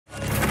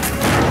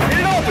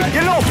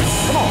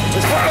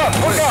Look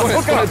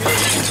up!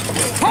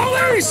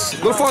 Police! A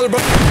little farther, bro.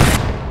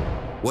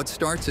 What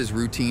starts as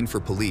routine for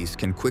police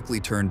can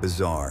quickly turn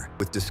bizarre,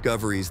 with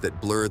discoveries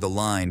that blur the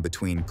line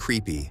between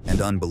creepy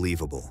and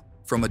unbelievable.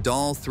 From a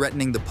doll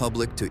threatening the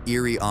public to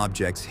eerie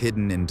objects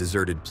hidden in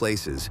deserted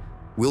places,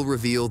 we'll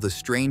reveal the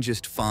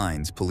strangest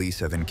finds police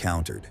have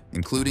encountered,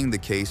 including the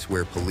case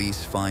where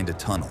police find a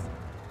tunnel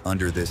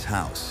under this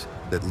house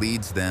that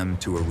leads them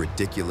to a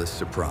ridiculous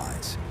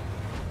surprise.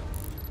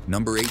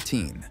 Number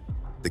 18.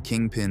 The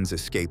Kingpin's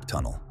Escape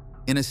Tunnel.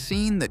 In a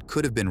scene that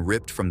could have been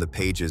ripped from the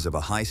pages of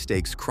a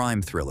high-stakes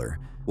crime thriller,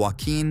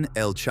 Joaquin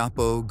El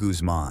Chapo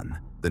Guzman,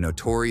 the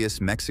notorious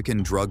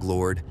Mexican drug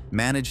lord,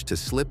 managed to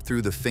slip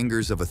through the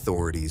fingers of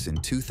authorities in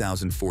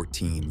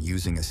 2014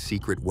 using a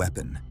secret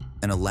weapon,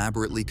 an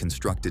elaborately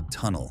constructed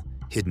tunnel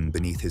hidden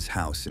beneath his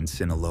house in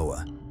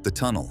Sinaloa. The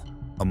tunnel,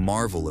 a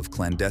marvel of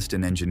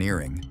clandestine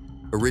engineering,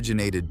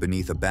 originated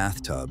beneath a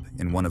bathtub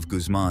in one of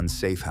Guzman's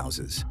safe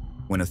houses.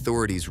 When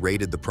authorities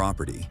raided the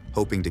property,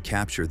 hoping to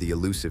capture the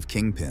elusive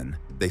kingpin,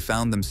 they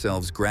found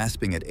themselves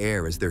grasping at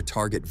air as their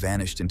target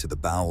vanished into the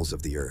bowels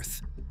of the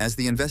earth. As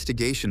the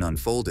investigation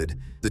unfolded,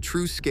 the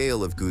true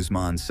scale of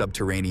Guzman's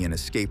subterranean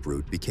escape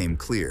route became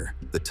clear.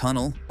 The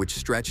tunnel, which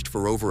stretched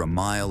for over a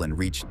mile and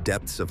reached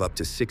depths of up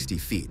to 60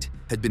 feet,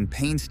 had been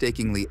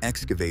painstakingly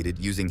excavated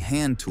using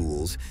hand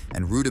tools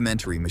and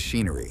rudimentary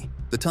machinery.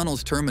 The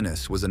tunnel's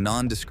terminus was a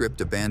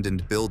nondescript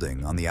abandoned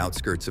building on the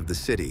outskirts of the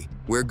city,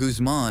 where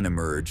Guzman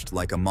emerged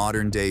like a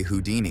modern-day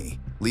Houdini,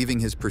 leaving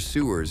his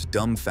pursuers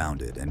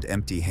dumbfounded and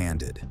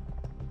empty-handed.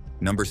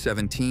 Number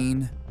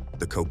 17.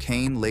 The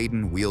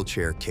Cocaine-Laden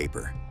Wheelchair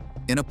Caper.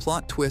 In a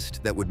plot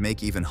twist that would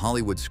make even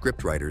Hollywood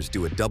scriptwriters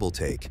do a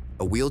double-take,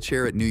 a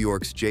wheelchair at New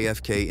York's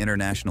JFK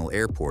International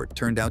Airport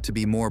turned out to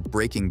be more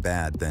Breaking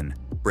Bad than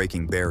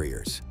breaking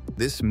barriers.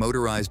 This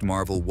motorized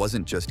marvel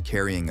wasn't just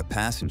carrying a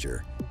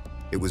passenger,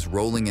 it was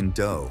rolling in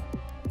dough,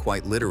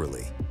 quite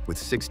literally, with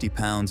 60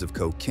 pounds of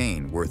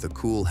cocaine worth a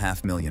cool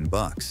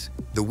 $500,000.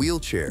 The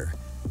wheelchair,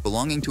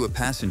 belonging to a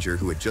passenger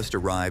who had just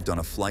arrived on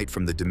a flight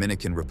from the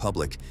Dominican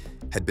Republic,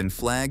 had been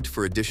flagged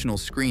for additional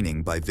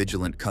screening by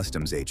vigilant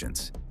customs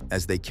agents.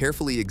 As they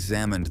carefully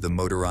examined the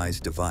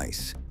motorized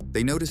device,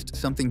 they noticed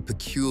something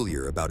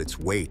peculiar about its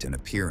weight and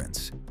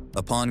appearance.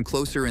 Upon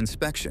closer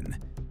inspection,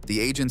 the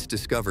agents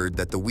discovered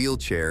that the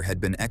wheelchair had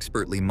been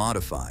expertly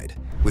modified,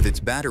 with its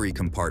battery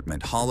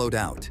compartment hollowed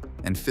out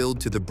and filled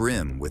to the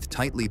brim with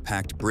tightly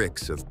packed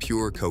bricks of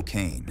pure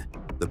cocaine.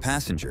 The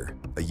passenger,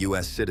 a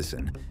U.S.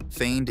 citizen,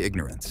 feigned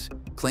ignorance,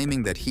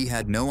 claiming that he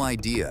had no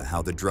idea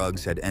how the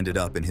drugs had ended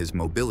up in his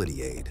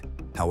mobility aid.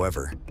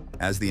 However,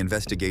 as the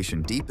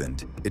investigation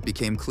deepened, it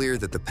became clear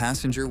that the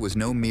passenger was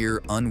no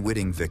mere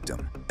unwitting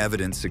victim.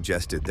 Evidence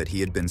suggested that he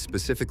had been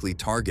specifically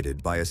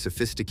targeted by a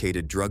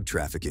sophisticated drug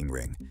trafficking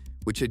ring,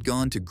 which had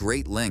gone to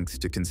great lengths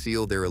to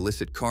conceal their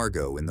illicit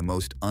cargo in the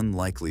most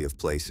unlikely of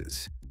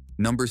places.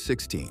 Number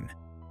 16.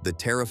 The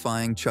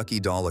Terrifying Chucky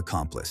Doll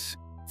Accomplice.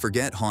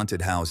 Forget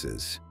haunted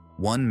houses.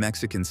 One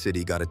Mexican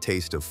city got a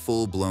taste of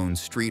full-blown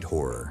street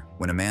horror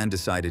when a man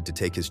decided to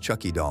take his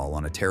Chucky doll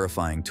on a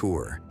terrifying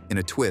tour, in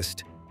a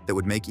twist that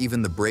would make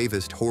even the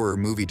bravest horror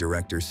movie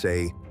director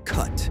say,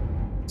 "Cut."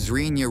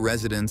 Zreña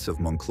residents of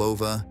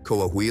Monclova,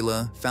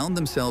 Coahuila, found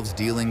themselves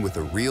dealing with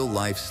a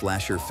real-life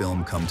slasher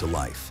film come to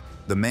life.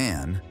 The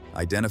man,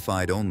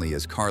 identified only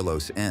as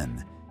Carlos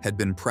N., had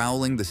been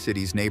prowling the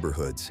city's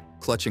neighborhoods,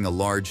 clutching a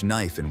large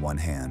knife in one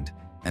hand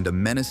and a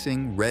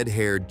menacing,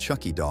 red-haired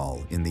Chucky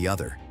doll in the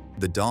other.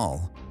 The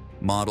doll,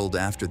 modeled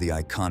after the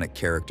iconic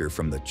character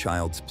from the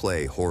Child's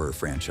Play horror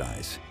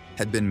franchise,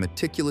 had been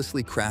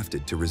meticulously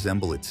crafted to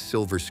resemble its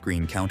silver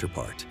screen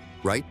counterpart,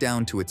 right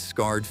down to its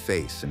scarred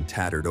face and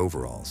tattered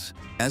overalls.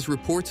 As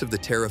reports of the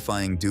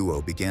terrifying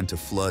duo began to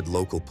flood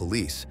local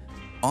police,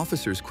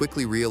 officers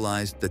quickly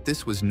realized that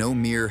this was no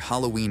mere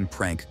Halloween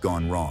prank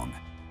gone wrong.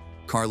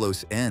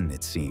 Carlos N.,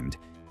 it seemed,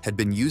 had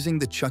been using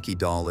the Chucky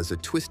doll as a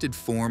twisted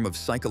form of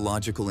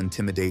psychological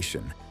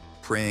intimidation,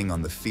 preying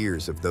on the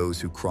fears of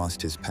those who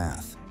crossed his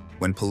path.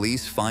 When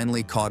police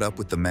finally caught up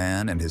with the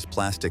man and his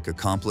plastic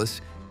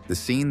accomplice, the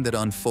scene that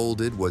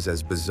unfolded was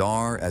as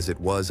bizarre as it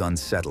was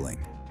unsettling.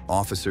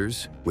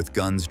 Officers, with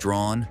guns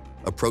drawn,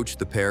 approached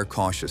the pair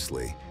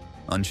cautiously,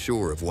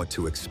 unsure of what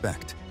to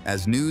expect.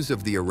 As news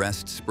of the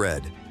arrest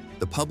spread,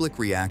 the public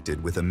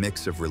reacted with a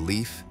mix of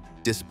relief,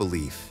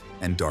 disbelief,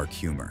 and dark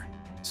humor.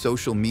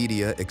 Social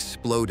media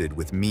exploded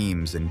with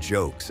memes and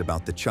jokes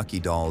about the Chucky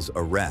doll's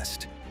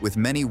arrest, with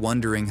many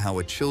wondering how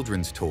a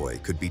children's toy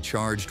could be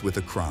charged with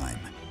a crime.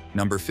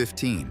 Number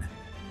 15.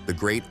 The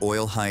Great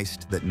Oil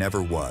Heist That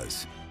Never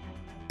Was.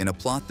 In a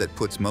plot that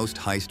puts most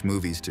heist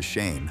movies to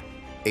shame,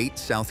 8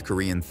 South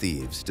Korean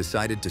thieves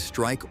decided to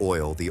strike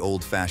oil the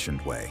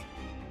old-fashioned way,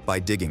 by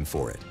digging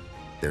for it.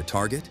 Their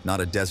target, not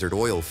a desert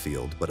oil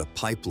field, but a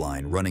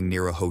pipeline running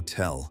near a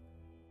hotel.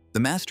 The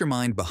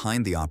mastermind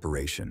behind the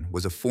operation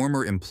was a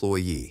former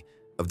employee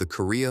of the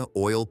Korea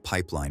Oil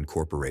Pipeline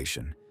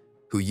Corporation,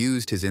 who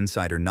used his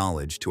insider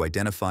knowledge to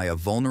identify a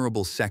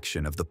vulnerable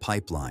section of the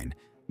pipeline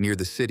near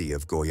the city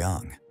of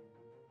Goyang.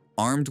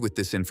 Armed with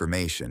this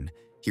information,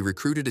 He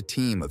recruited a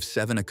team of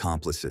 7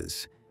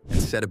 accomplices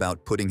and set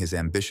about putting his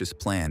ambitious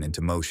plan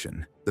into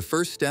motion. The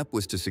first step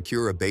was to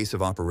secure a base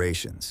of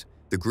operations.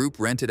 The group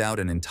rented out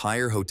an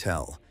entire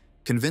hotel,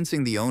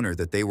 convincing the owner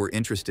that they were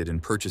interested in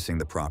purchasing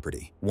the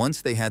property.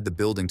 Once they had the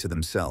building to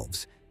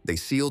themselves, they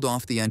sealed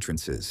off the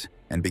entrances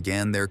and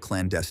began their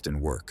clandestine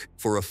work.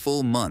 For a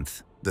full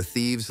month, the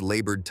thieves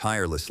labored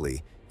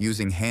tirelessly,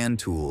 using hand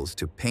tools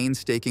to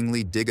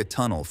painstakingly dig a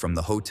tunnel from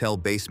the hotel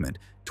basement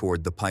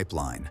toward the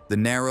pipeline. The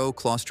narrow,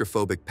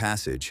 claustrophobic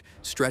passage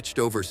stretched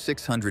over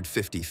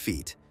 650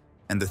 feet,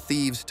 and the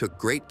thieves took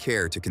great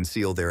care to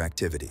conceal their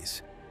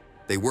activities.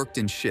 They worked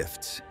in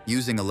shifts,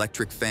 using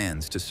electric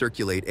fans to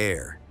circulate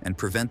air and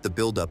prevent the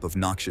buildup of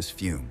noxious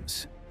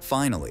fumes.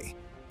 Finally,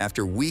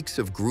 after weeks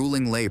of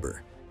grueling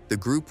labor, the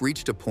group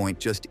reached a point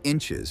just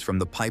inches from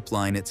the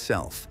pipeline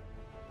itself.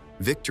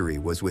 Victory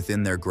was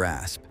within their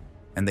grasp,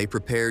 and they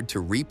prepared to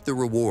reap the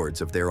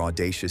rewards of their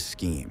audacious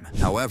scheme.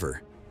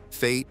 However,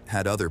 fate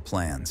had other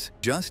plans.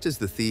 Just as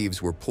the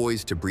thieves were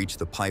poised to breach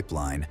the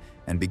pipeline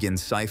and begin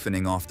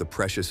siphoning off the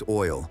precious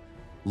oil,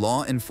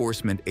 law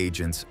enforcement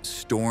agents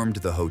stormed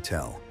the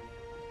hotel.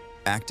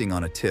 Acting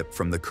on a tip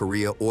from the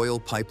Korea Oil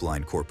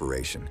Pipeline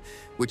Corporation,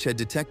 which had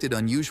detected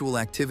unusual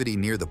activity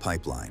near the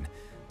pipeline,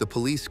 the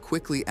police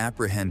quickly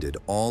apprehended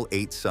all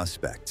 8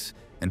 suspects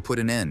and put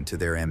an end to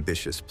their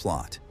ambitious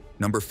plot.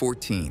 Number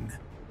 14.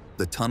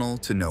 The tunnel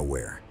to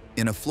nowhere.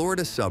 In a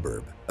Florida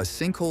suburb, a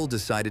sinkhole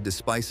decided to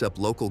spice up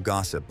local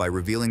gossip by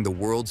revealing the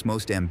world's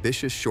most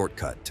ambitious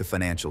shortcut to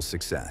financial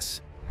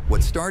success.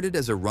 What started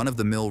as a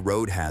run-of-the-mill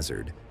road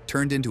hazard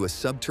turned into a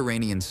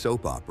subterranean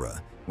soap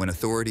opera when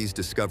authorities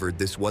discovered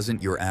this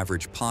wasn't your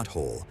average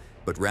pothole,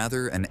 but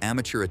rather an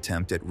amateur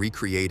attempt at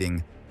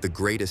recreating The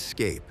Great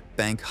Escape,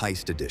 Bank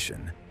Heist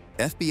Edition.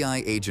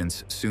 FBI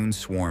agents soon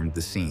swarmed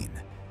the scene,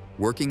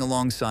 working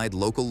alongside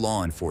local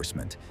law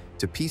enforcement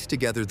to piece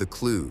together the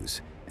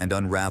clues and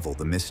unravel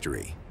the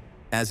mystery.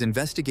 As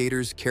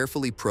investigators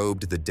carefully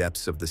probed the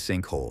depths of the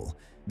sinkhole,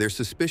 their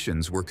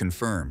suspicions were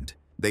confirmed.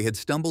 They had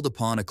stumbled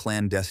upon a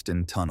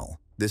clandestine tunnel.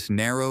 This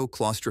narrow,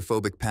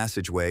 claustrophobic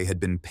passageway had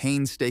been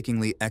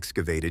painstakingly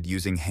excavated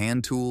using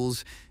hand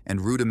tools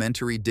and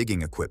rudimentary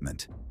digging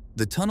equipment.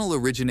 The tunnel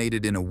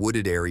originated in a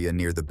wooded area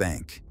near the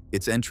bank,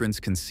 its entrance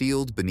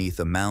concealed beneath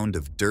a mound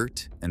of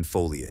dirt and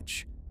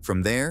foliage.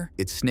 From there,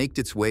 it snaked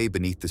its way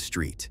beneath the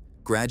street,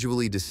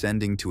 gradually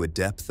descending to a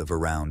depth of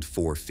around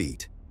 4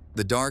 feet.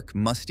 The dark,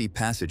 musty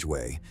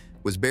passageway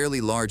was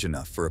barely large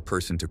enough for a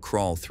person to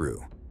crawl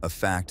through, a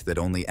fact that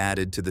only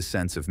added to the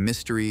sense of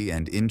mystery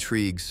and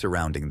intrigue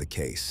surrounding the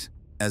case.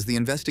 As the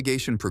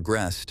investigation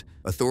progressed,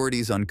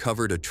 authorities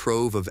uncovered a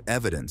trove of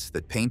evidence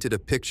that painted a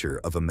picture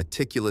of a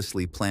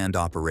meticulously planned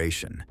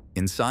operation.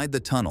 Inside the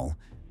tunnel,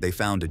 they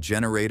found a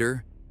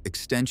generator,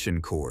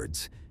 extension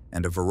cords,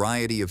 and a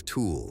variety of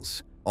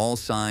tools, all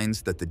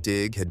signs that the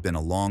dig had been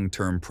a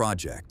long-term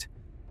project,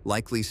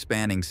 likely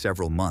spanning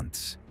several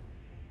months.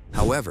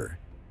 However,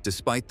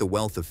 despite the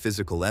wealth of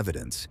physical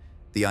evidence,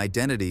 the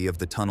identity of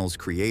the tunnel's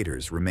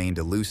creators remained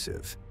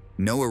elusive.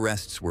 No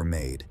arrests were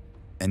made,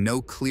 and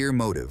no clear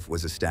motive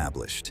was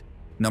established.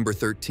 Number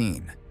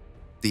 13.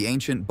 The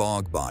ancient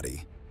bog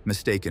body,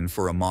 mistaken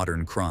for a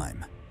modern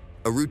crime.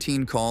 A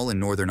routine call in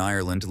Northern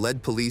Ireland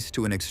led police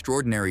to an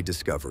extraordinary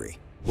discovery.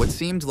 What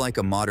seemed like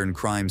a modern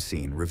crime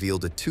scene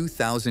revealed a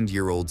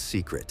 2,000-year-old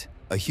secret,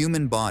 a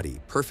human body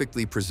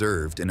perfectly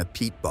preserved in a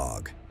peat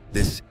bog.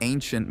 This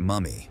ancient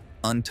mummy,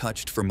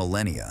 untouched for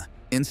millennia,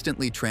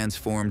 instantly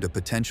transformed a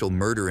potential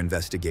murder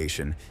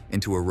investigation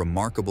into a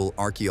remarkable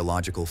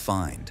archaeological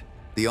find.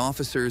 The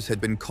officers had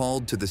been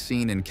called to the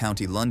scene in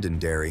County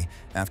Londonderry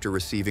after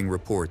receiving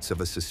reports of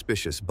a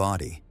suspicious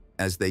body.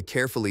 As they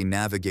carefully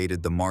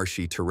navigated the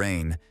marshy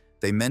terrain,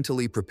 they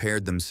mentally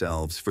prepared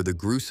themselves for the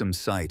gruesome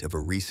sight of a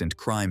recent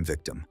crime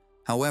victim.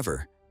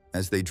 However,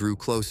 as they drew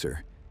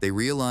closer, they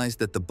realized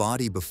that the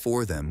body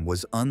before them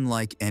was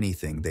unlike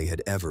anything they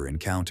had ever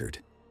encountered.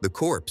 The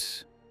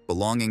corpse,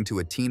 belonging to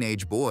a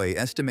teenage boy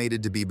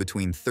estimated to be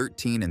between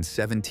 13 and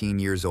 17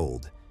 years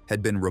old,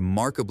 had been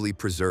remarkably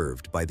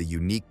preserved by the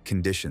unique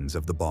conditions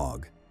of the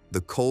bog.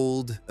 The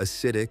cold,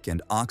 acidic,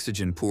 and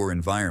oxygen-poor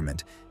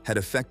environment had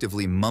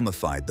effectively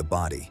mummified the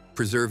body,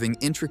 preserving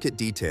intricate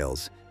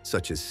details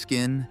such as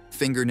skin,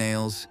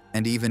 fingernails,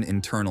 and even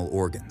internal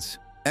organs.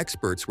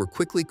 Experts were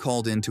quickly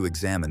called in to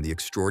examine the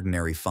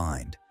extraordinary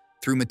find.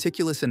 Through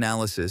meticulous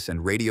analysis and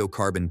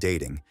radiocarbon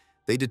dating,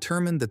 they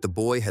determined that the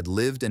boy had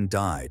lived and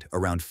died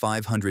around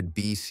 500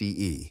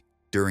 BCE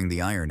during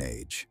the Iron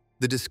Age.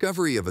 The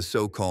discovery of a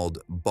so-called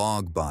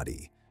bog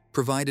body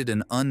provided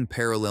an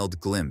unparalleled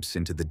glimpse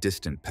into the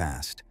distant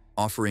past,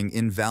 offering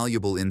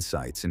invaluable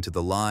insights into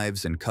the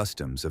lives and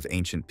customs of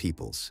ancient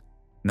peoples.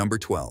 Number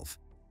 12.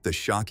 The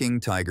shocking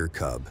tiger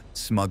cub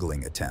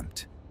smuggling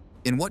attempt.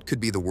 In what could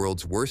be the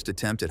world's worst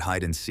attempt at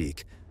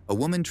hide-and-seek, a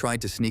woman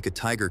tried to sneak a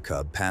tiger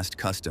cub past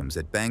customs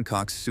at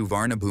Bangkok's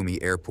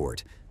Suvarnabhumi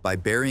airport by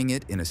burying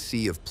it in a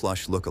sea of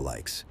plush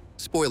lookalikes.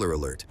 Spoiler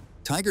alert,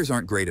 tigers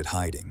aren't great at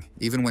hiding,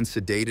 even when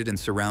sedated and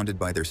surrounded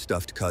by their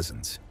stuffed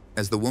cousins.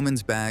 As the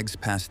woman's bags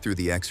passed through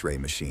the X-ray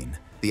machine,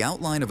 The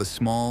outline of a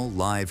small,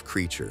 live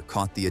creature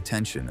caught the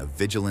attention of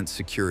vigilant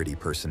security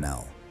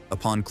personnel.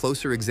 Upon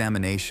closer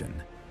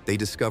examination, they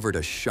discovered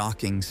a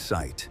shocking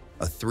sight: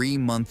 a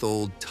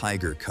 3-month-old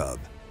tiger cub,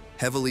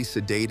 heavily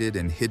sedated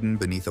and hidden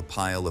beneath a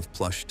pile of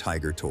plush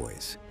tiger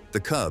toys. The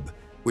cub,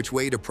 which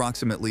weighed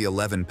approximately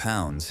 11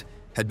 pounds,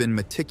 had been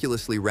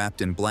meticulously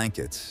wrapped in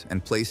blankets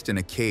and placed in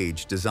a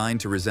cage designed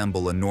to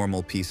resemble a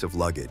normal piece of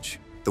luggage.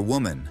 The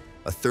woman,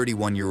 a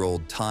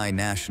 31-year-old Thai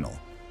national,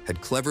 had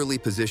cleverly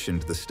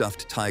positioned the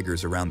stuffed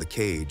tigers around the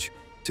cage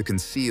to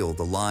conceal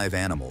the live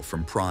animal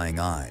from prying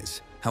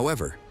eyes.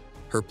 However,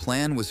 her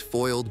plan was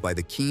foiled by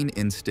the keen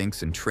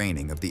instincts and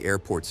training of the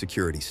airport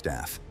security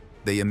staff.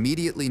 They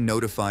immediately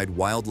notified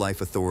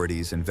wildlife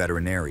authorities and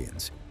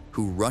veterinarians,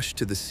 who rushed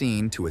to the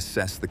scene to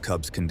assess the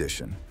cub's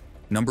condition.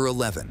 Number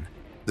 11.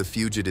 The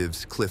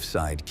fugitive's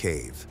cliffside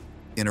cave.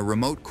 In a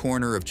remote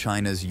corner of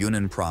China's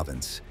Yunnan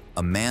province,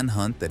 a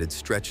manhunt that had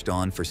stretched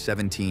on for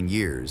 17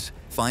 years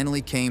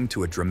finally came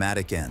to a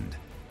dramatic end,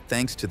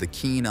 thanks to the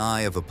keen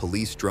eye of a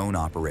police drone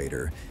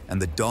operator and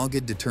the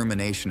dogged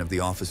determination of the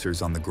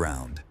officers on the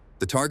ground.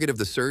 The target of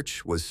the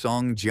search was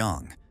Song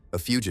Jiang, a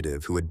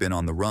fugitive who had been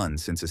on the run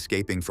since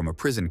escaping from a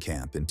prison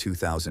camp in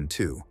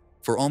 2002.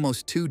 For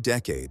almost 2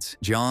 decades,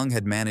 Jiang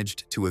had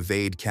managed to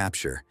evade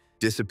capture,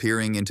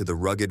 disappearing into the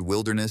rugged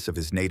wilderness of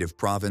his native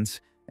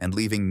province and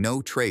leaving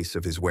no trace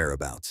of his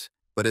whereabouts.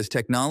 But as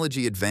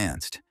technology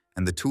advanced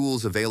and the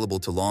tools available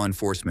to law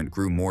enforcement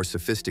grew more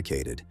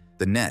sophisticated,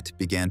 the net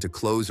began to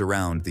close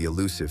around the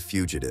elusive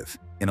fugitive.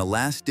 In a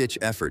last-ditch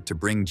effort to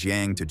bring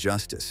Jiang to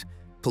justice,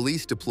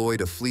 police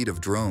deployed a fleet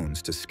of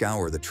drones to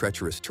scour the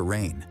treacherous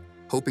terrain,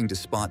 hoping to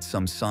spot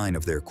some sign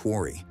of their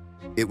quarry.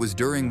 It was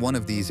during one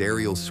of these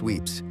aerial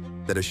sweeps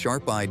that a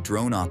sharp-eyed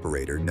drone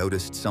operator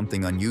noticed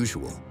something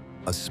unusual: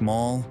 a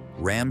small,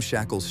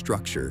 ramshackle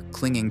structure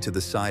clinging to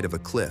the side of a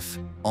cliff,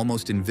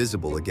 almost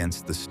invisible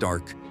against the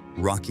stark,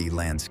 rocky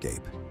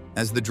landscape.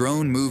 As the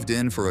drone moved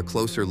in for a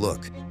closer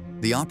look,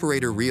 the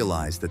operator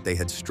realized that they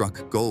had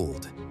struck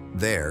gold.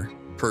 There,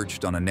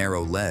 perched on a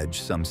narrow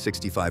ledge some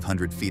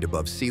 6,500 feet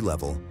above sea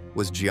level,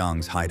 was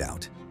Jiang's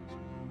hideout.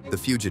 The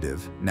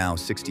fugitive, now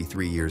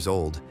 63 years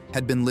old,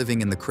 had been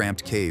living in the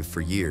cramped cave for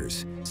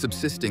years,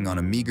 subsisting on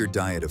a meager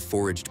diet of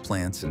foraged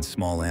plants and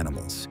small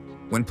animals.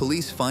 When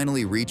police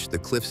finally reached the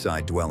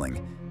cliffside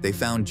dwelling, they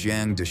found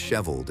Jiang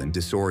disheveled and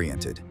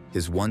disoriented,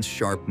 his once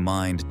sharp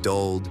mind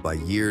dulled by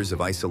years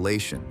of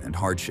isolation and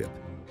hardship.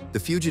 The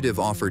fugitive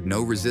offered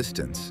no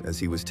resistance as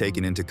he was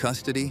taken into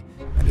custody,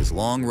 and his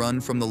long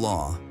run from the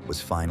law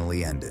was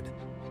finally ended.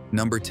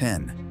 Number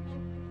 10.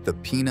 The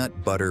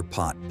Peanut Butter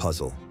Pot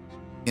Puzzle.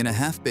 In a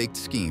half-baked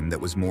scheme that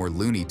was more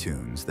Looney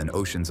Tunes than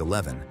Ocean's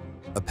 11,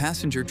 a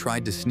passenger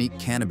tried to sneak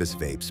cannabis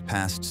vapes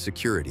past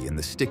security in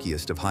the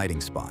stickiest of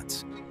hiding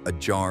spots: a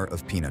jar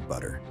of peanut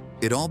butter.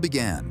 It all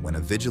began when a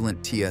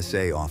vigilant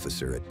TSA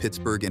officer at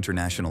Pittsburgh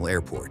International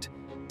Airport,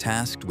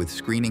 tasked with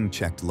screening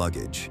checked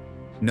luggage,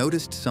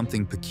 noticed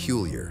something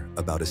peculiar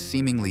about a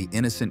seemingly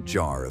innocent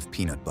jar of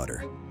peanut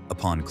butter.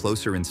 Upon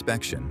closer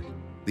inspection,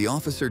 the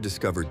officer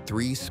discovered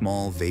 3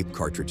 small vape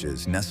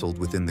cartridges nestled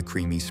within the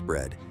creamy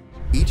spread,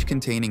 each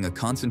containing a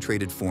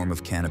concentrated form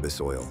of cannabis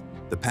oil.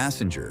 The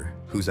passenger,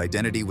 whose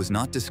identity was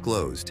not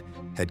disclosed,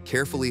 had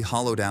carefully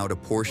hollowed out a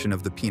portion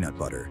of the peanut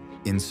butter,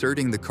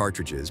 inserting the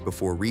cartridges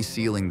before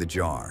resealing the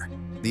jar.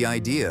 The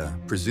idea,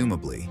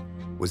 presumably,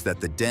 was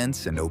that the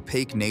dense and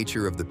opaque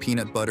nature of the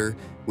peanut butter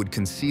would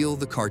conceal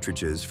the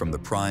cartridges from the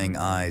prying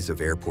eyes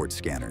of airport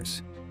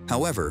scanners.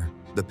 However,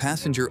 the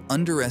passenger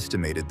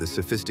underestimated the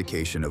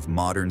sophistication of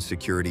modern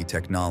security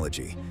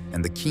technology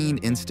and the keen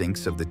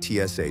instincts of the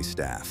TSA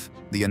staff.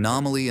 The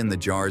anomaly in the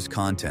jar's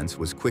contents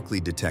was quickly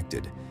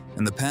detected,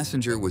 and the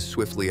passenger was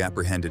swiftly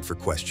apprehended for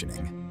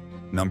questioning.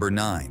 Number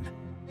 9.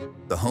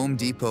 The Home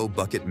Depot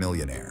Bucket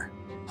Millionaire.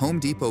 Home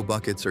Depot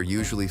buckets are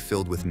usually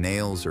filled with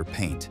nails or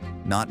paint,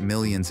 not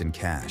millions in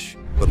cash.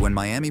 But when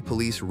Miami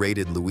police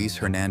raided Luis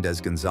Hernandez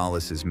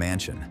Gonzalez's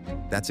mansion,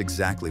 that's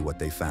exactly what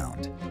they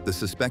found. The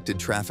suspected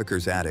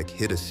trafficker's attic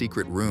hid a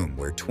secret room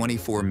where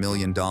 $24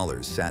 million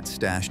sat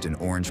stashed in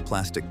orange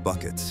plastic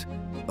buckets,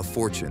 a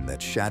fortune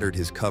that shattered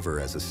his cover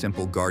as a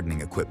simple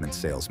gardening equipment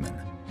salesman.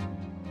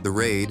 The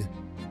raid,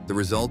 the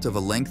result of a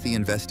lengthy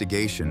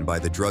investigation by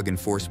the Drug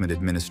Enforcement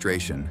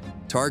Administration,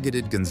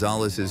 targeted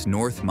Gonzalez's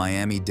North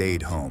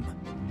Miami-Dade home,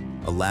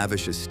 a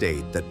lavish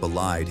estate that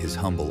belied his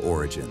humble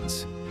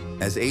origins.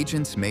 As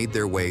agents made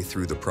their way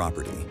through the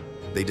property,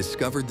 they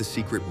discovered the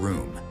secret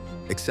room,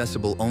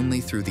 accessible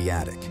only through the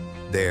attic.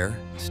 There,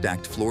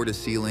 stacked floor to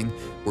ceiling,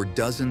 were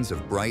dozens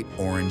of bright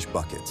orange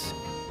buckets,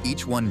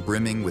 each one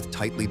brimming with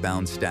tightly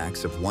bound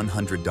stacks of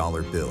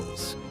 $100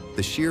 bills.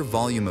 The sheer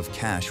volume of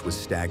cash was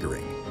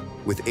staggering,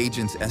 with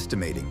agents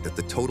estimating that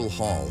the total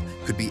haul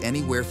could be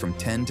anywhere from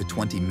 $10 to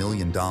 $20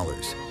 million,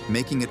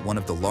 making it one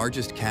of the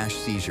largest cash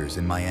seizures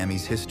in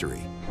Miami's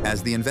history.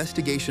 As the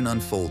investigation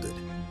unfolded,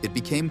 it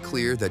became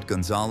clear that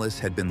Gonzalez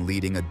had been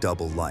leading a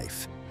double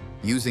life,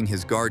 using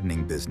his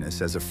gardening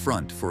business as a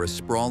front for a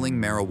sprawling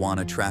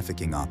marijuana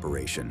trafficking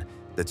operation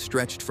that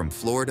stretched from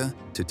Florida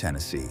to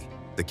Tennessee.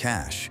 The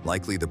cash,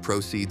 likely the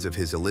proceeds of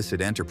his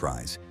illicit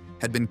enterprise,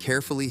 had been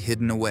carefully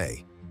hidden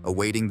away,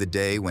 awaiting the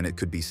day when it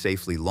could be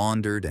safely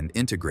laundered and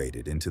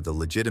integrated into the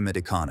legitimate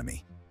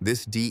economy.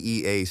 This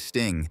DEA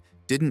sting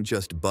didn't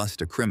just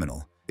bust a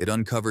criminal, it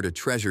uncovered a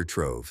treasure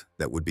trove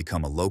that would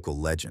become a local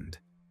legend.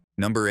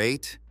 Number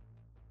 8.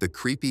 The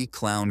creepy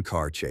clown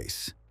car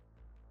chase.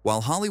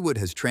 While Hollywood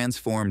has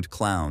transformed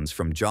clowns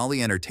from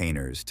jolly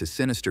entertainers to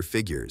sinister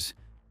figures,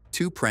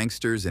 two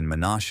pranksters in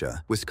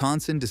Menasha,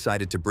 Wisconsin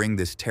decided to bring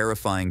this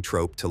terrifying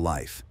trope to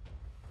life.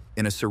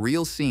 In a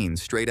surreal scene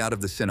straight out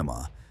of the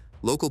cinema,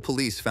 local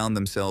police found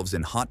themselves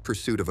in hot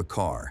pursuit of a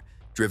car,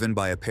 driven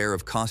by a pair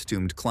of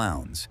costumed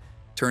clowns,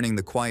 turning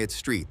the quiet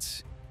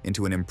streets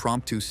into an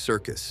impromptu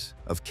circus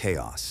of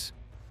chaos.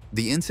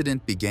 The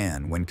incident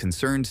began when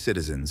concerned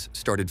citizens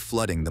started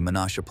flooding the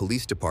Menasha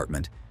Police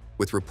Department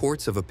with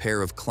reports of a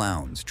pair of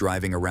clowns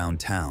driving around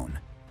town,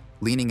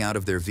 leaning out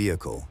of their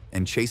vehicle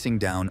and chasing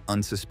down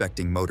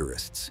unsuspecting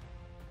motorists.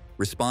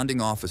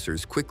 Responding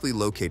officers quickly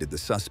located the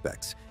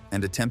suspects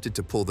and attempted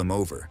to pull them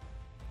over,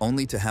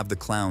 only to have the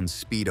clowns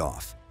speed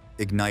off,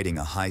 igniting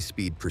a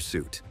high-speed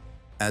pursuit.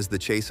 As the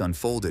chase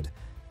unfolded,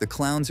 the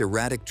clowns'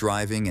 erratic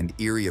driving and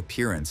eerie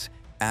appearance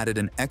added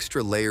an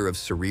extra layer of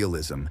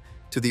surrealism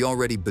to the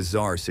already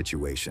bizarre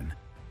situation.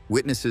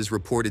 Witnesses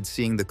reported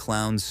seeing the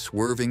clowns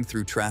swerving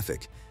through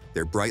traffic,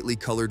 their brightly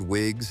colored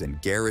wigs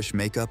and garish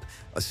makeup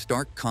a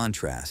stark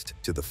contrast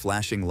to the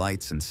flashing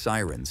lights and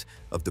sirens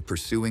of the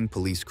pursuing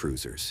police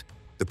cruisers.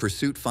 The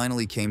pursuit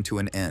finally came to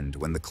an end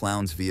when the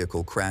clown's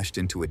vehicle crashed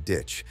into a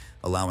ditch,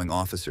 allowing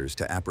officers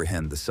to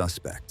apprehend the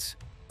suspects.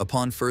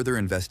 Upon further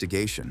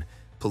investigation,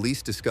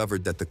 police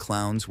discovered that the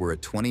clowns were a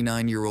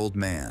 29-year-old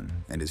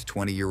man and his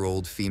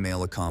 20-year-old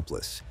female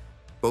accomplice,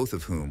 both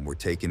of whom were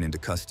taken into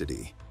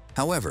custody.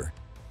 However,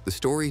 the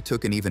story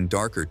took an even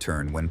darker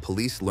turn when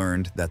police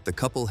learned that the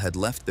couple had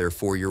left their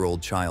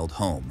 4-year-old child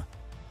home,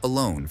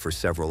 alone for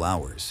several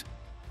hours,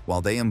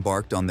 while they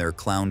embarked on their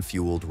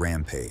clown-fueled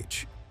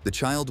rampage. The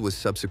child was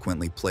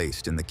subsequently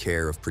placed in the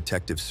care of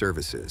protective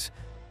services,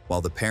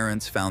 while the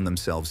parents found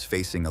themselves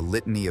facing a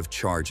litany of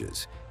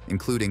charges,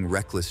 including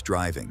reckless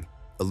driving,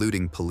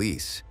 eluding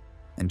police,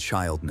 and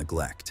child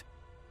neglect.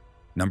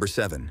 Number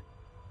 7.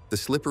 The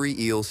slippery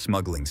eel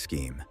smuggling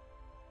scheme.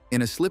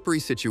 In a slippery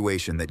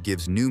situation that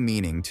gives new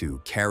meaning to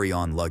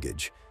carry-on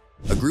luggage,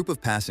 a group of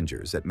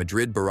passengers at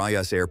Madrid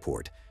Barajas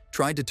Airport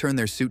tried to turn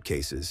their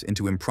suitcases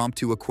into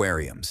impromptu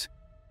aquariums.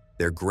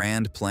 Their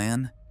grand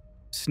plan?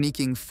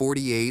 Sneaking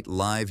 48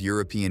 live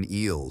European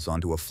eels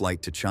onto a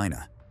flight to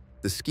China.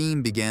 The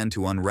scheme began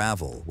to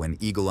unravel when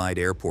eagle-eyed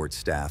airport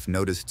staff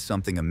noticed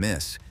something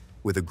amiss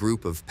with a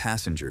group of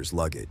passengers'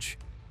 luggage.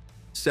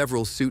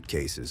 Several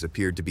suitcases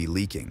appeared to be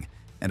leaking,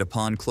 and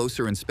upon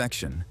closer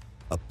inspection,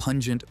 a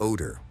pungent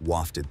odor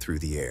wafted through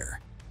the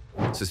air.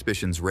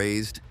 Suspicions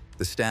raised,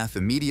 the staff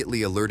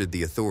immediately alerted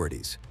the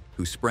authorities,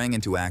 who sprang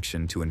into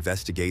action to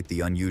investigate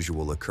the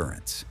unusual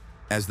occurrence.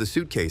 As the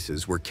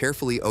suitcases were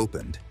carefully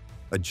opened,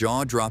 a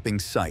jaw-dropping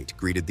sight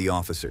greeted the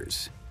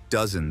officers.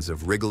 Dozens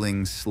of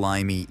wriggling,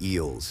 slimy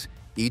eels,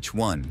 each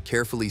one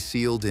carefully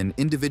sealed in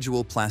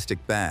individual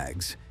plastic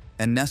bags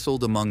and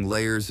nestled among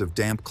layers of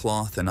damp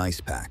cloth and ice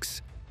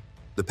packs.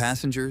 The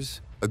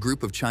passengers, a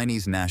group of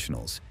Chinese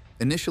nationals,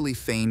 initially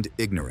feigned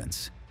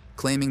ignorance,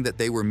 claiming that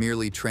they were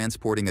merely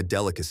transporting a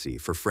delicacy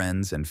for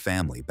friends and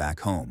family back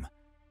home.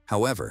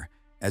 However,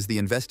 as the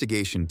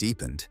investigation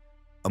deepened,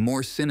 a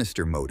more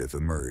sinister motive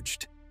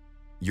emerged.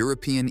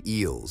 European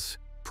eels,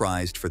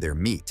 prized for their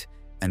meat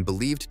and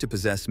believed to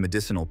possess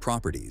medicinal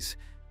properties,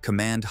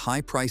 command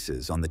high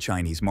prices on the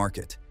Chinese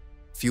market,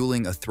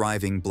 fueling a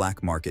thriving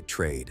black market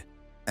trade.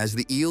 As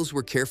the eels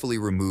were carefully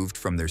removed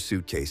from their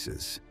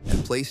suitcases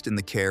and placed in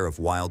the care of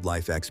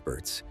wildlife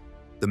experts,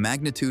 the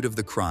magnitude of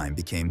the crime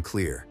became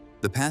clear.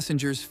 The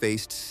passengers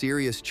faced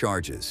serious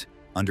charges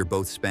under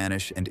both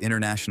Spanish and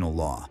international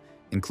law,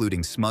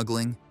 including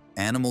smuggling,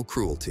 animal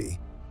cruelty,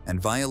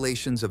 and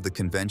violations of the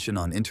Convention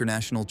on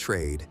International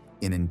Trade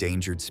in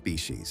Endangered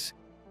Species.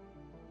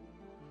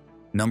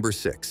 Number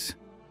 6.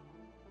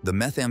 The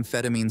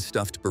methamphetamine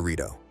stuffed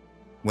burrito.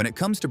 When it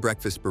comes to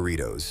breakfast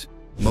burritos,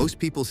 most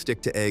people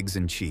stick to eggs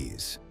and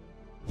cheese.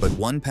 But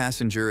one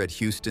passenger at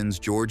Houston's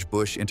George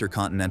Bush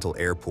Intercontinental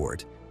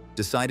Airport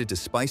decided to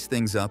spice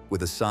things up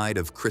with a side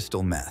of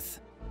crystal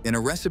meth. In a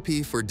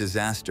recipe for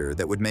disaster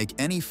that would make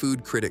any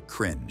food critic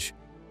cringe,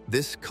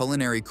 this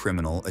culinary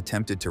criminal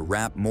attempted to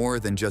wrap more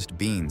than just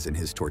beans in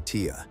his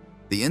tortilla.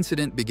 The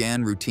incident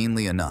began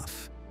routinely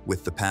enough,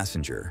 with the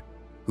passenger,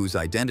 whose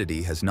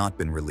identity has not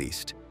been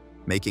released,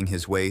 making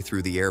his way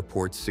through the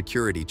airport's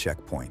security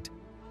checkpoint,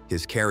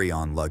 his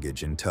carry-on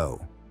luggage in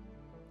tow.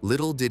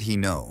 Little did he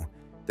know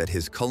that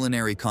his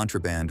culinary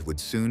contraband would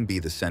soon be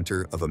the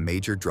center of a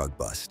major drug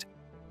bust.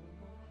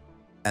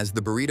 As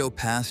the burrito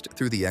passed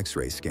through the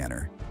X-ray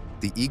scanner,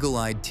 the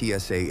eagle-eyed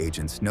TSA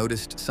agents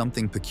noticed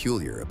something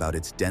peculiar about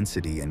its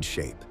density and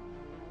shape.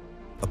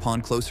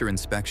 Upon closer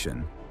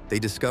inspection, they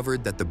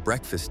discovered that the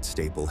breakfast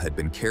staple had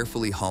been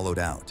carefully hollowed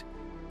out,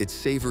 its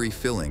savory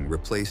filling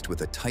replaced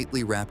with a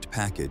tightly wrapped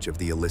package of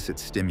the illicit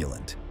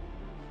stimulant.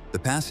 The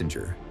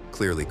passenger,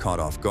 clearly caught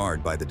off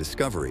guard by the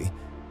discovery,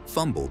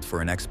 fumbled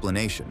for an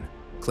explanation,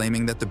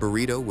 claiming that the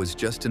burrito was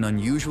just an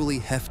unusually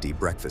hefty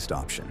breakfast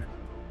option.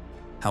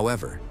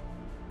 However,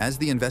 as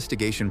the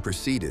investigation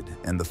proceeded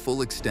and the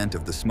full extent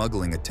of the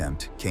smuggling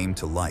attempt came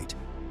to light,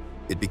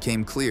 it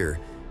became clear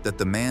that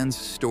the man's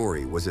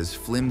story was as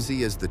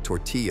flimsy as the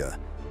tortilla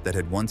that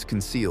had once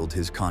concealed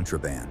his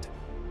contraband.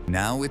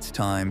 Now it's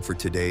time for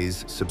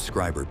today's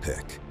subscriber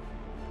pick.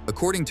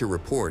 According to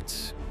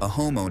reports, a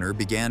homeowner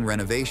began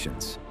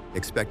renovations,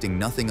 expecting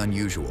nothing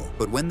unusual,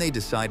 but when they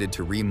decided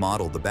to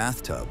remodel the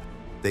bathtub,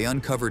 they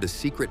uncovered a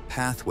secret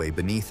pathway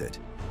beneath it.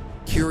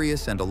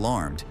 Curious and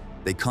alarmed,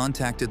 they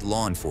contacted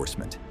law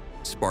enforcement,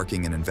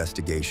 sparking an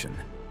investigation.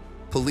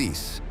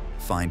 Police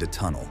find a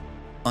tunnel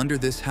under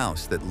this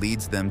house that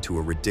leads them to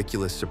a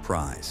ridiculous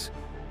surprise.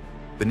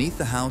 Beneath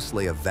the house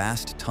lay a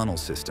vast tunnel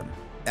system,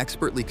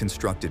 expertly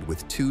constructed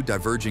with two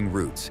diverging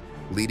routes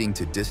leading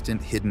to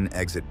distant hidden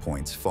exit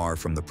points far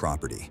from the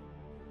property.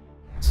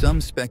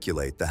 Some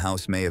speculate the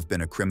house may have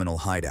been a criminal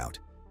hideout,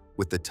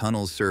 with the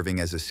tunnels serving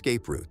as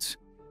escape routes.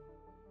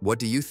 What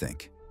do you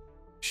think?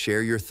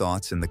 Share your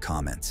thoughts in the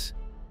comments.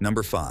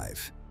 Number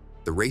 5.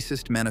 The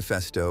Racist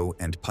Manifesto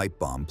and Pipe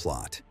Bomb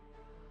Plot.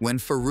 When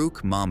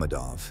Farouk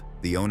Mammadov,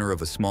 the owner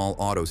of a small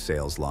auto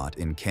sales lot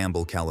in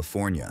Campbell,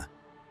 California,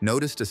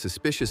 noticed a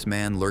suspicious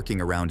man lurking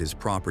around his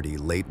property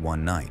late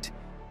one night,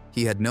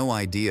 he had no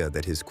idea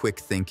that his quick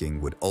thinking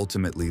would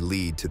ultimately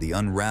lead to the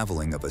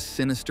unraveling of a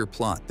sinister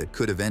plot that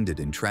could have ended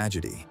in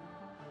tragedy.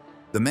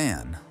 The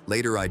man,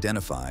 later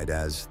identified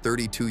as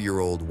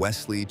 32-year-old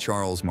Wesley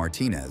Charles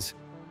Martinez,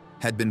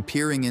 had been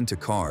peering into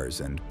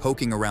cars and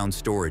poking around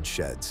storage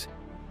sheds,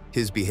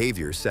 his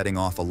behavior setting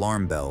off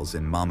alarm bells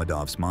in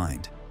Mammadov's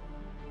mind.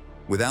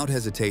 Without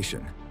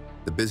hesitation,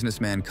 the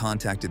businessman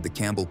contacted the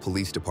Campbell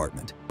Police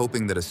Department,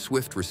 hoping that a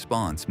swift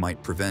response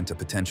might prevent a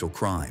potential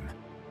crime.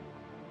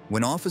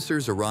 When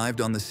officers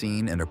arrived on the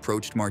scene and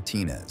approached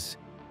Martinez,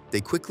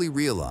 they quickly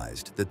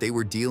realized that they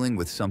were dealing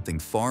with something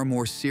far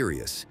more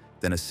serious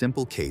than a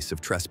simple case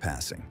of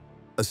trespassing.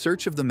 A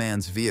search of the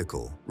man's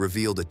vehicle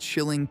revealed a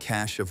chilling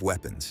cache of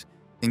weapons,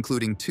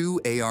 including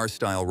 2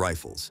 AR-style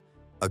rifles,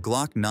 a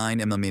Glock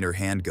 9mm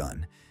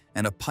handgun,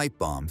 and a pipe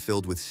bomb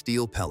filled with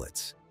steel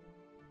pellets.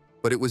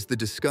 But it was the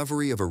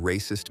discovery of a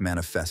racist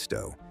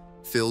manifesto,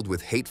 filled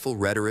with hateful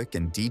rhetoric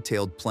and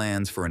detailed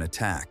plans for an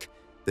attack,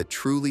 that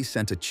truly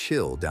sent a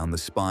chill down the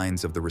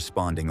spines of the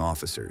responding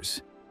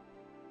officers.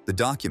 The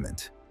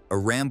document, a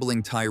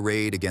rambling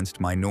tirade against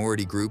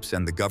minority groups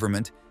and the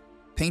government,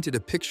 painted a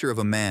picture of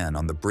a man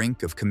on the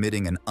brink of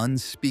committing an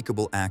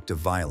unspeakable act of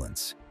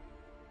violence.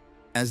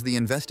 As the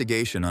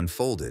investigation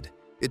unfolded,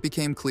 it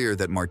became clear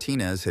that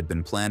Martinez had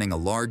been planning a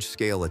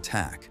large-scale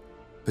attack,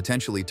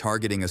 potentially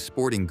targeting a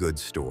sporting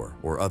goods store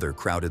or other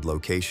crowded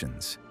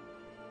locations.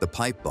 The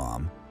pipe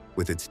bomb,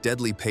 with its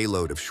deadly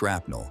payload of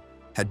shrapnel,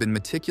 had been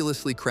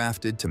meticulously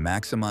crafted to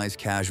maximize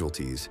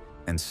casualties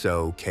and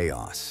sow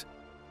chaos.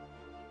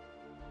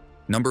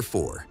 Number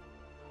 4.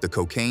 The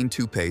Cocaine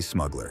Toupee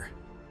Smuggler.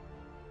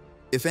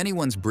 If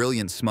anyone's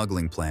brilliant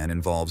smuggling plan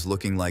involves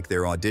looking like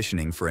they're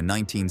auditioning for a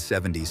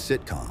 1970s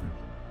sitcom,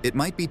 it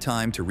might be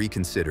time to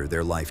reconsider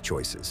their life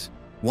choices.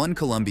 One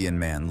Colombian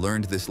man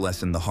learned this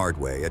lesson the hard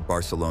way at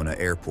Barcelona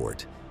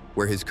airport,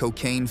 where his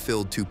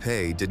cocaine-filled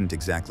toupee didn't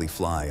exactly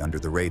fly under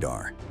the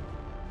radar.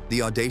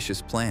 The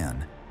audacious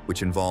plan,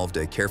 which involved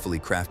a carefully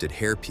crafted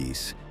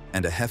hairpiece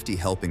and a hefty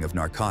helping of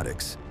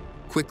narcotics,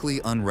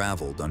 quickly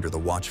unraveled under the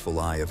watchful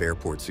eye of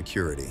airport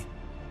security.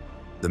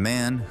 The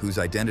man, whose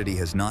identity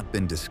has not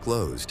been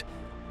disclosed,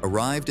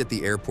 arrived at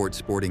the airport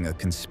sporting a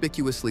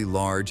conspicuously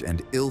large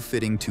and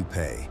ill-fitting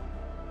toupee,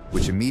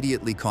 which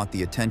immediately caught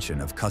the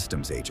attention of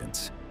customs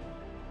agents.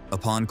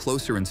 Upon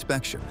closer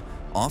inspection,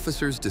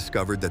 officers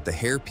discovered that the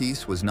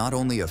hairpiece was not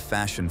only a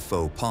fashion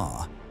faux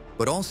pas,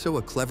 but also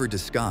a clever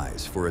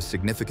disguise for a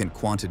significant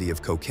quantity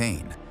of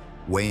cocaine,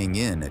 weighing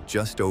in at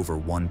just over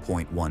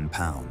 1.1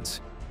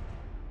 pounds.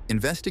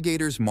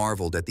 Investigators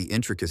marveled at the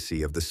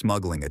intricacy of the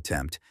smuggling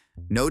attempt,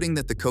 noting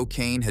that the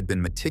cocaine had been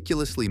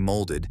meticulously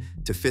molded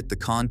to fit the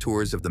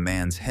contours of the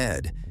man's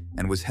head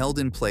and was held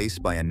in place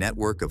by a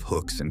network of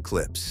hooks and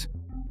clips.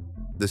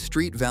 The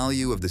street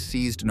value of the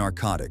seized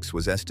narcotics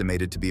was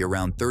estimated to be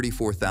around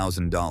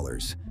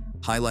 $34,000,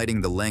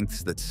 highlighting the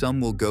lengths that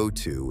some will go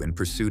to in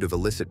pursuit of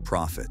illicit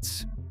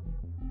profits.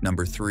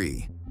 Number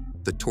 3.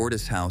 The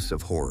Tortoise House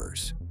of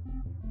Horrors.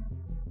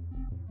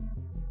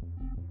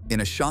 In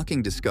a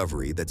shocking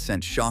discovery that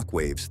sent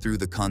shockwaves through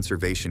the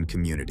conservation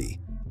community,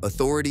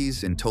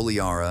 authorities in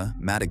Toliara,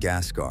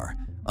 Madagascar,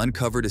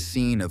 uncovered a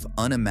scene of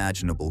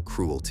unimaginable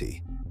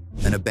cruelty.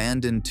 An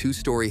abandoned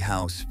 2-story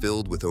house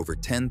filled with over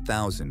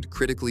 10,000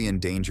 critically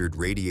endangered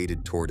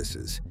radiated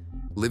tortoises,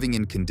 living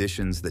in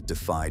conditions that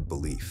defied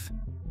belief.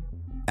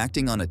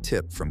 Acting on a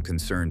tip from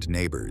concerned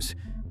neighbors,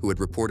 who had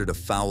reported a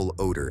foul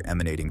odor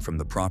emanating from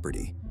the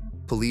property,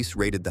 police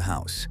raided the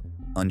house,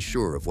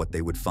 unsure of what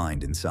they would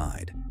find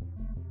inside.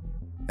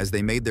 As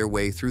they made their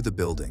way through the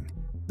building,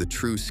 the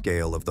true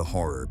scale of the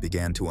horror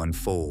began to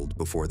unfold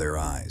before their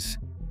eyes.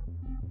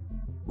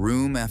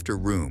 Room after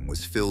room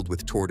was filled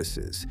with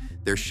tortoises,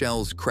 their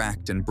shells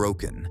cracked and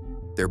broken,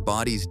 their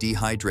bodies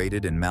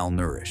dehydrated and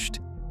malnourished.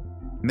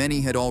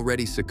 Many had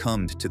already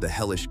succumbed to the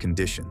hellish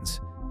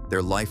conditions,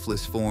 their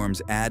lifeless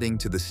forms adding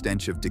to the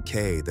stench of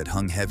decay that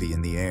hung heavy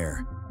in the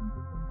air.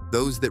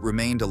 Those that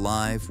remained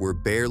alive were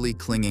barely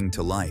clinging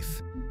to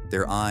life,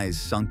 their eyes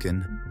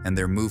sunken and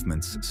their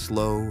movements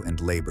slow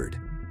and labored.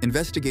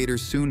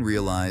 Investigators soon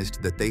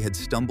realized that they had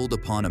stumbled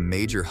upon a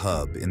major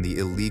hub in the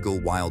illegal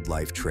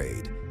wildlife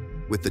trade,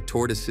 with the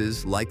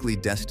tortoises likely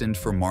destined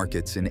for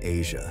markets in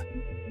Asia,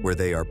 where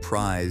they are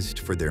prized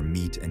for their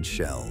meat and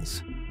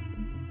shells.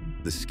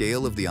 The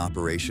scale of the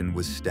operation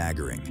was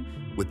staggering,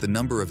 with the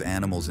number of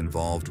animals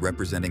involved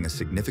representing a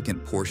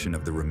significant portion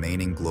of the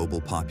remaining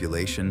global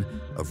population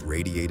of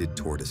radiated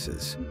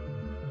tortoises.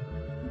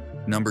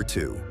 Number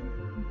 2.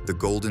 The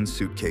Golden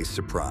Suitcase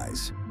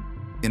Surprise.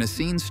 In a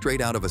scene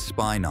straight out of a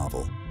spy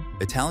novel,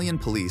 Italian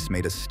police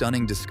made a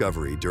stunning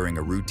discovery during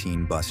a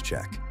routine bus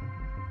check.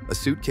 A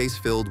suitcase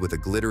filled with a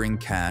glittering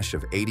cache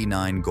of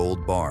 89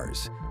 gold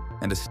bars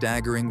and a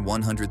staggering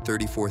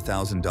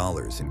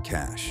 $134,000 in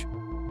cash,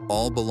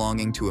 all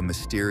belonging to a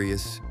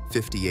mysterious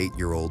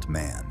 58-year-old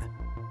man.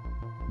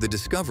 The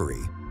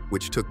discovery,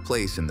 which took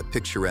place in the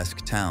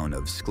picturesque town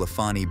of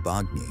Sclafani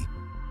Bagni,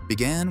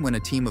 began when a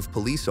team of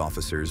police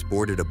officers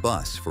boarded a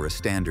bus for a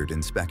standard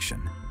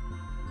inspection.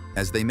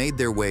 As they made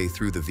their way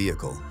through the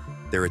vehicle,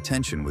 their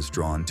attention was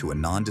drawn to a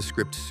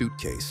nondescript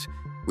suitcase,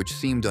 which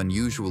seemed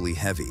unusually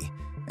heavy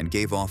and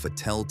gave off a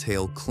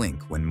telltale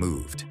clink when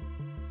moved.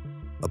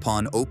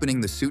 Upon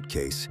opening the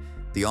suitcase,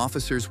 the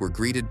officers were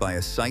greeted by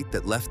a sight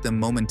that left them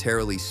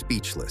momentarily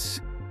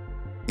speechless.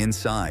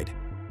 Inside,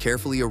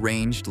 carefully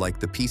arranged like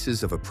the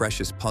pieces of a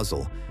precious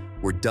puzzle,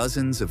 were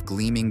dozens of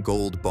gleaming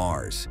gold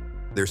bars,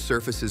 their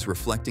surfaces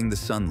reflecting the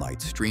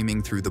sunlight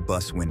streaming through the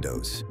bus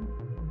windows.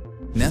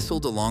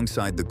 Nestled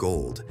alongside the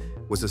gold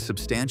was a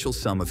substantial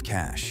sum of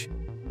cash,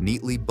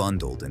 neatly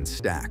bundled and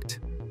stacked.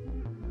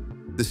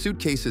 The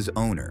suitcase's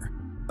owner,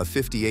 a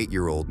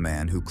 58-year-old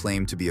man who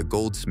claimed to be a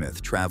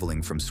goldsmith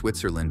traveling from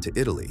Switzerland to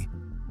Italy,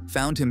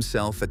 found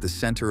himself at the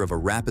center of a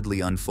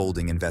rapidly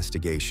unfolding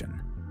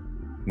investigation.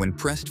 When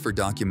pressed for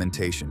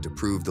documentation to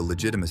prove the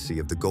legitimacy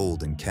of the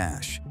gold and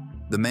cash,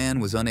 the man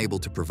was unable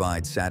to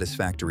provide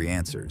satisfactory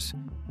answers,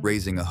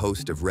 raising a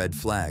host of red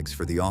flags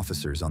for the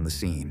officers on the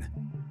scene.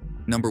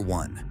 Number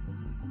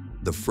 1.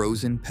 The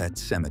Frozen Pet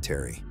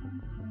Cemetery.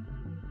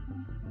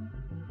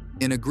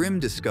 In a grim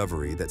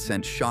discovery that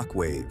sent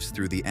shockwaves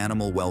through the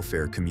animal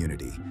welfare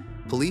community,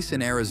 police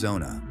in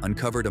Arizona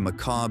uncovered a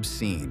macabre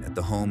scene at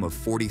the home of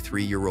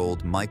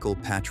 43-year-old Michael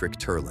Patrick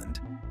Turland,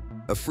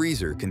 a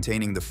freezer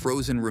containing the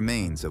frozen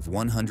remains of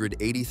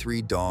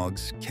 183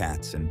 dogs,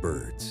 cats, and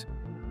birds.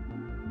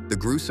 The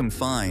gruesome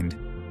find,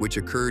 which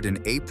occurred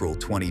in April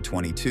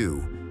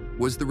 2022,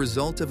 was the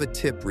result of a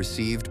tip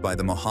received by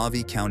the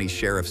Mojave County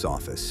Sheriff's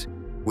Office,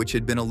 which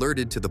had been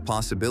alerted to the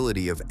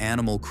possibility of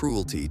animal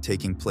cruelty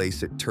taking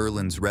place at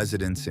Turland's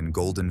residence in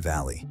Golden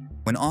Valley.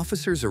 When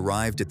officers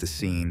arrived at the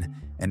scene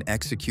and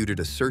executed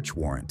a search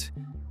warrant,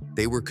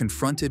 they were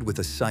confronted with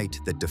a sight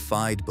that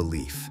defied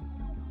belief.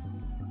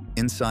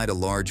 Inside a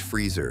large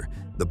freezer,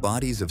 the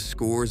bodies of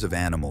scores of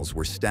animals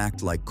were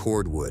stacked like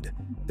cordwood,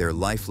 their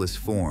lifeless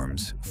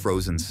forms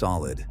frozen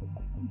solid.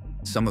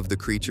 Some of the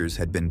creatures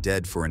had been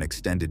dead for an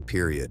extended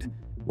period,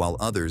 while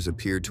others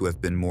appeared to have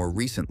been more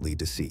recently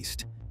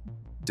deceased.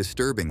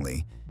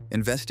 Disturbingly,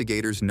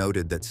 investigators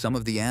noted that some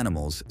of the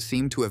animals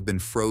seemed to have been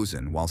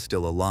frozen while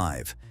still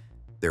alive,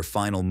 their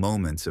final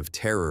moments of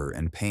terror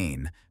and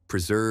pain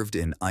preserved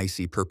in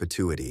icy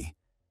perpetuity.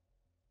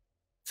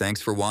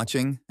 Thanks for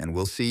watching, and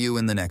we'll see you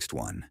in the next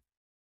one.